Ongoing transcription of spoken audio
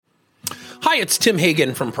Hi, it's Tim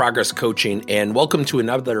Hagen from Progress Coaching, and welcome to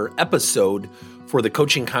another episode for the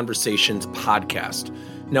Coaching Conversations podcast.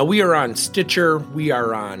 Now, we are on Stitcher, we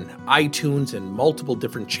are on iTunes, and multiple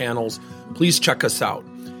different channels. Please check us out.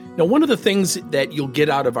 Now, one of the things that you'll get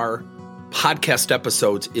out of our podcast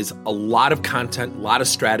episodes is a lot of content, a lot of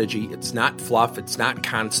strategy. It's not fluff, it's not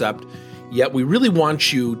concept, yet we really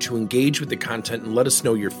want you to engage with the content and let us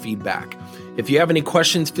know your feedback. If you have any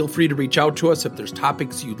questions, feel free to reach out to us. If there's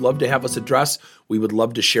topics you'd love to have us address, we would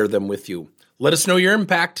love to share them with you. Let us know your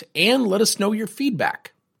impact and let us know your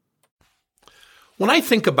feedback. When I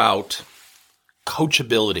think about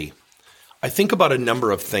coachability, I think about a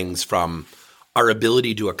number of things, from our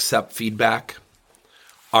ability to accept feedback,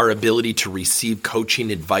 our ability to receive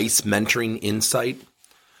coaching advice, mentoring, insight.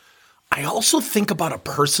 I also think about a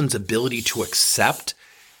person's ability to accept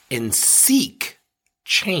and seek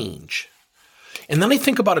change. And then I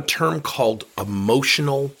think about a term called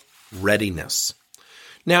emotional readiness.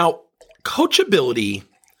 Now, coachability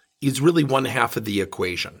is really one half of the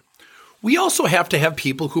equation. We also have to have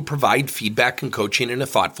people who provide feedback and coaching in a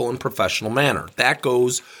thoughtful and professional manner. That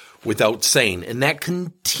goes without saying, and that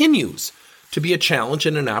continues to be a challenge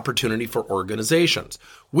and an opportunity for organizations.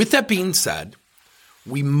 With that being said,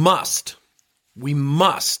 we must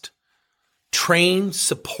train,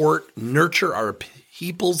 support, nurture our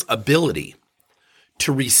people's ability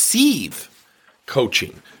to receive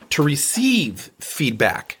coaching, to receive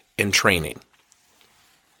feedback and training.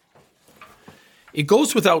 It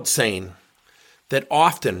goes without saying that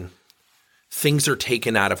often things are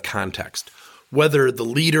taken out of context, whether the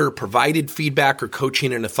leader provided feedback or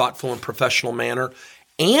coaching in a thoughtful and professional manner,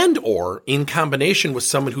 and or in combination with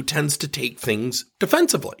someone who tends to take things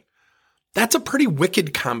defensively. That's a pretty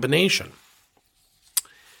wicked combination.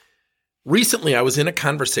 Recently, I was in a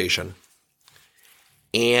conversation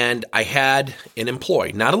and I had an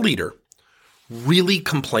employee, not a leader, really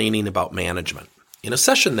complaining about management in a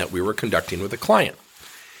session that we were conducting with a client.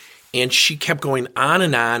 And she kept going on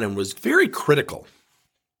and was very critical.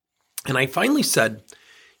 And I finally said,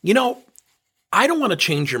 I don't want to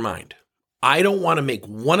change your mind. I don't want to make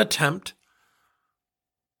one attempt.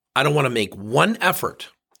 I don't want to make one effort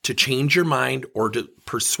to change your mind or to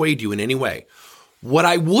persuade you in any way. What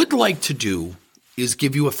I would like to do is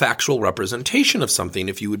give you a factual representation of something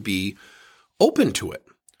if you would be open to it.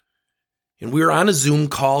 And we were on a Zoom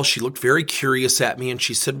call. She looked very curious at me and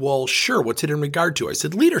she said, well, sure, what's it in regard to? I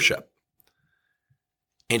said, leadership.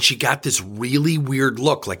 And she got this really weird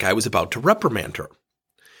look like I was about to reprimand her.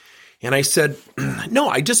 And I said, no,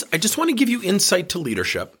 I just want to give you insight to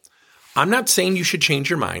leadership. I'm not saying you should change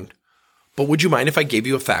your mind, but would you mind if I gave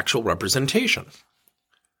you a factual representation?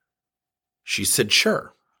 She said,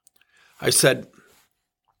 sure. I said,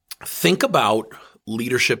 think about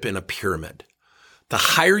leadership in a pyramid. The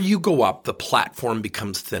higher you go up, the platform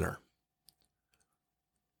becomes thinner.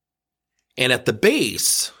 And at the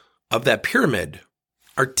base of that pyramid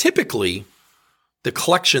are typically the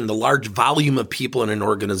collection, the large volume of people in an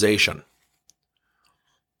organization.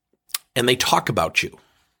 And they talk about you.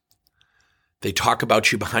 They talk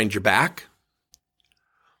about you behind your back.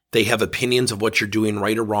 They have opinions of what you're doing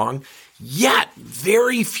right or wrong. Yet,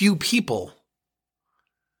 very few people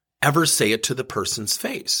ever say it to the person's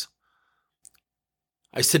face.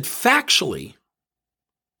 I said, factually,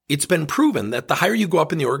 it's been proven that the higher you go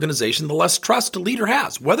up in the organization, the less trust a leader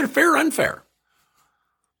has, whether fair or unfair.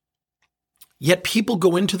 Yet people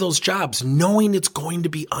go into those jobs knowing it's going to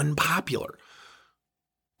be unpopular.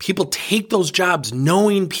 People take those jobs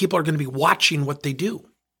knowing people are going to be watching what they do.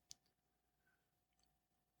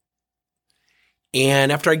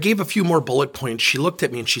 And after I gave a few more bullet points, she looked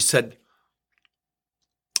at me and she said,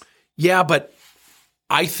 yeah, but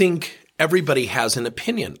I think everybody has an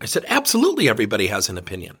opinion. I said, absolutely, everybody has an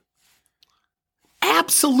opinion.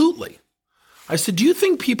 Absolutely. I said, do you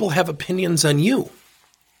think people have opinions on you?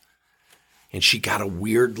 And she got a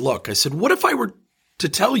weird look. I said, what if I were to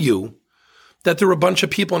tell you that there were a bunch of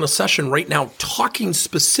people in a session right now talking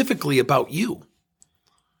specifically about you?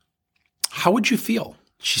 How would you feel?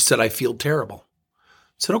 She said, I feel terrible.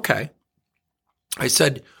 I said, okay. I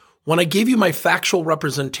said, when I gave you my factual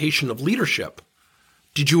representation of leadership,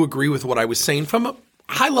 did you agree with what I was saying from a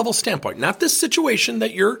high-level standpoint? Not this situation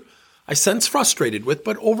that I sense frustrated with,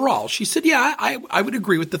 but overall. She said, yeah, I would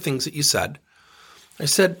agree with the things that you said. I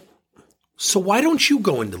said, so why don't you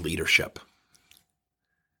go into leadership?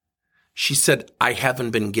 She said, I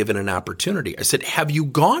haven't been given an opportunity. I said, have you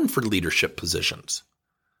gone for leadership positions?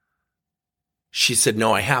 She said,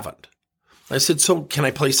 no, I haven't. I said, so can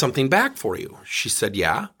I play something back for you? She said,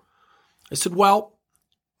 yeah. I said, well,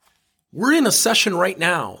 we're in a session right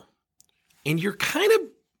now, and you're kind of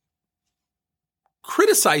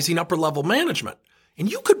criticizing upper level management. And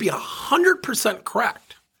you could be 100%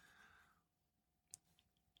 correct.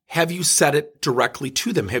 Have you said it directly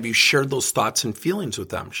to them? Have you shared those thoughts and feelings with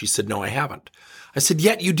them? She said, no, I haven't. I said,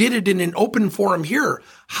 yet you did it in an open forum here.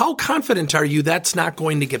 How confident are you that's not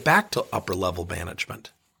going to get back to upper level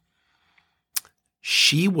management?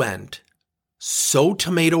 She went so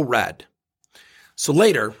tomato red. So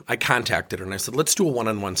later I contacted her and I said, let's do a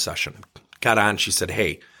one-on-one session. Got on. She said,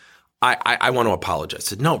 hey, I want to apologize. I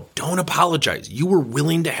said, no, don't apologize. You were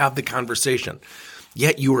willing to have the conversation,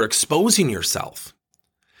 yet you were exposing yourself.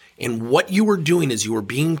 And what you were doing is you were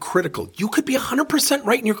being critical. You could be 100%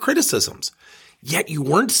 right in your criticisms, yet you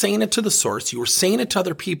weren't saying it to the source. You were saying it to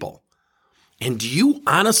other people. And do you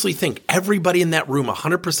honestly think everybody in that room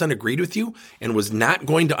 100% agreed with you and was not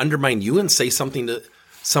going to undermine you and say something to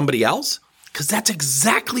somebody else? Because that's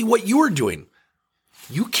exactly what you were doing.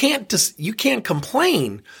 You can't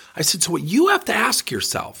complain. I said, so what you have to ask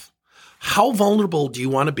yourself, how vulnerable do you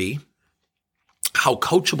want to be? How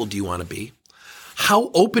coachable do you want to be?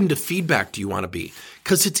 How open to feedback do you want to be?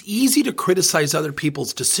 Because it's easy to criticize other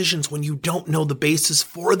people's decisions when you don't know the basis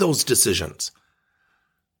for those decisions.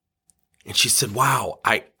 And she said, wow,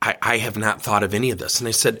 I have not thought of any of this. And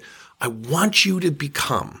I said, I want you to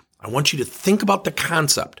think about the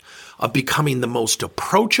concept of becoming the most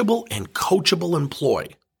approachable and coachable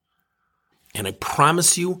employee. And I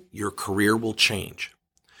promise you, your career will change.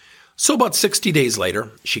 So about 60 days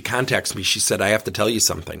later, she contacts me. She said, I have to tell you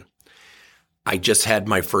something. I just had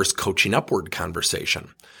my first Coaching Upward conversation.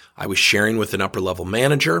 I was sharing with an upper level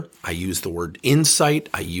manager. I used the word insight.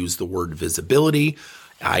 I used the word visibility.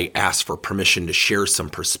 I asked for permission to share some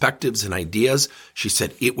perspectives and ideas. She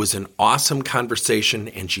said, it was an awesome conversation.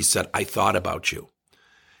 And she said, I thought about you.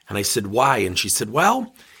 And I said, why? And she said,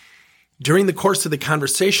 well, during the course of the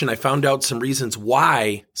conversation, I found out some reasons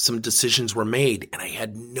why some decisions were made, and I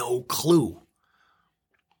had no clue.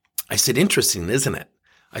 I said, interesting, isn't it?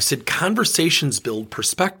 I said, conversations build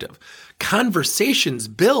perspective. Conversations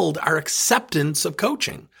build our acceptance of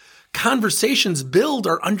coaching. Conversations build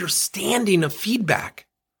our understanding of feedback.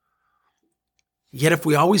 Yet if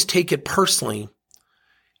we always take it personally,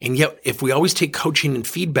 and yet if we always take coaching and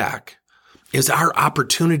feedback as our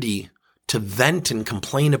opportunity to vent and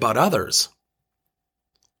complain about others,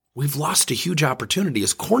 we've lost a huge opportunity,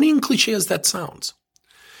 as corny and cliche as that sounds.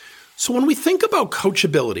 So when we think about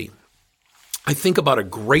coachability, I think about a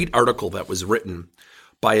great article that was written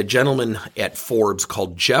by a gentleman at Forbes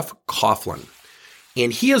called Jeff Coughlin.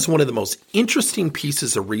 And he has one of the most interesting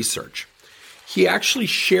pieces of research. He actually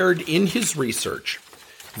shared in his research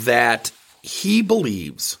that he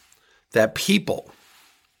believes that people,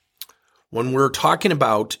 when we're talking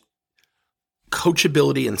about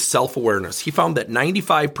coachability and self-awareness, he found that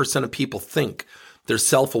 95% of people think they're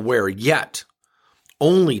self-aware, yet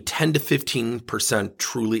only 10 to 15%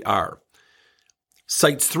 truly are.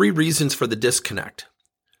 Cites 3 reasons for the disconnect.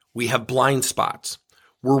 We have blind spots.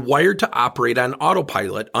 We're wired to operate on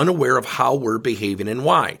autopilot, unaware of how we're behaving and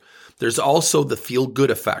why. There's also the feel-good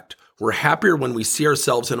effect. We're happier when we see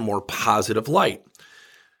ourselves in a more positive light.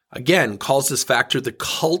 Again, calls this factor the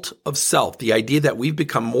cult of self, the idea that we've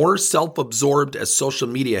become more self-absorbed as social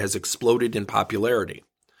media has exploded in popularity.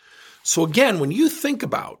 So again, when you think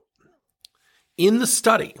about in the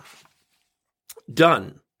study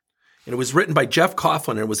done, and it was written by Jeff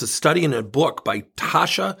Coughlin, and it was a study in a book by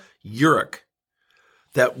Tasha Eurich,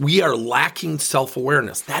 that we are lacking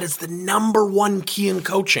self-awareness. That is the number one key in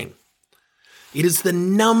coaching. It is the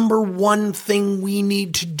number one thing we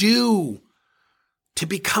need to do to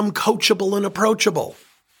become coachable and approachable.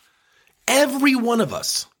 Every one of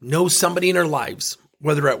us knows somebody in our lives,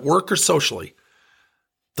 whether at work or socially.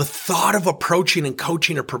 The thought of approaching and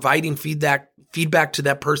coaching or providing feedback to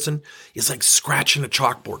that person is like scratching a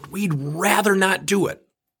chalkboard. We'd rather not do it.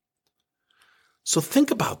 So think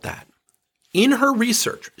about that. In her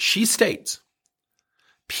research, she states,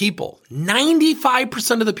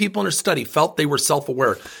 95% of the people in her study felt they were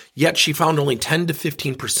self-aware, yet she found only 10 to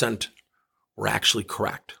 15% were actually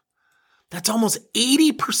correct. That's almost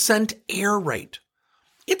 80% error rate.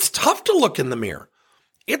 It's tough to look in the mirror.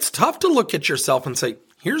 It's tough to look at yourself and say,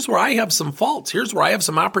 here's where I have some faults. Here's where I have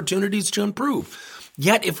some opportunities to improve.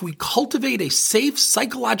 Yet if we cultivate a safe,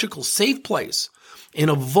 psychological safe place, in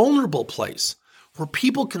a vulnerable place where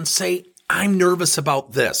people can say, I'm nervous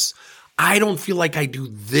about this. I don't feel like I do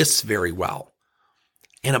this very well.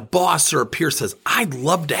 And a boss or a peer says, I'd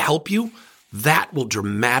love to help you. That will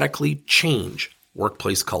dramatically change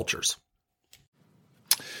workplace cultures.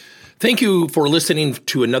 Thank you for listening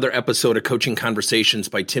to another episode of Coaching Conversations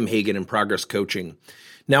by Tim Hagen and Progress Coaching.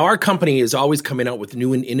 Now, our company is always coming out with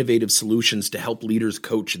new and innovative solutions to help leaders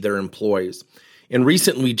coach their employees. And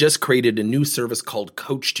recently, we just created a new service called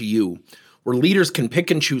Coach to You, where leaders can pick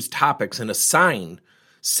and choose topics and assign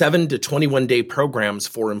 7 to 21 day programs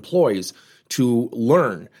for employees to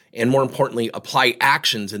learn and, more importantly, apply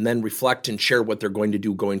actions and then reflect and share what they're going to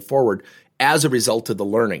do going forward as a result of the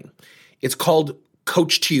learning. It's called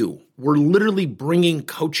Coach to You. We're literally bringing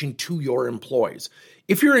coaching to your employees.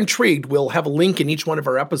 If you're intrigued, we'll have a link in each one of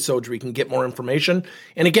our episodes where you can get more information.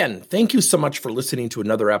 And again, thank you so much for listening to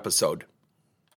another episode.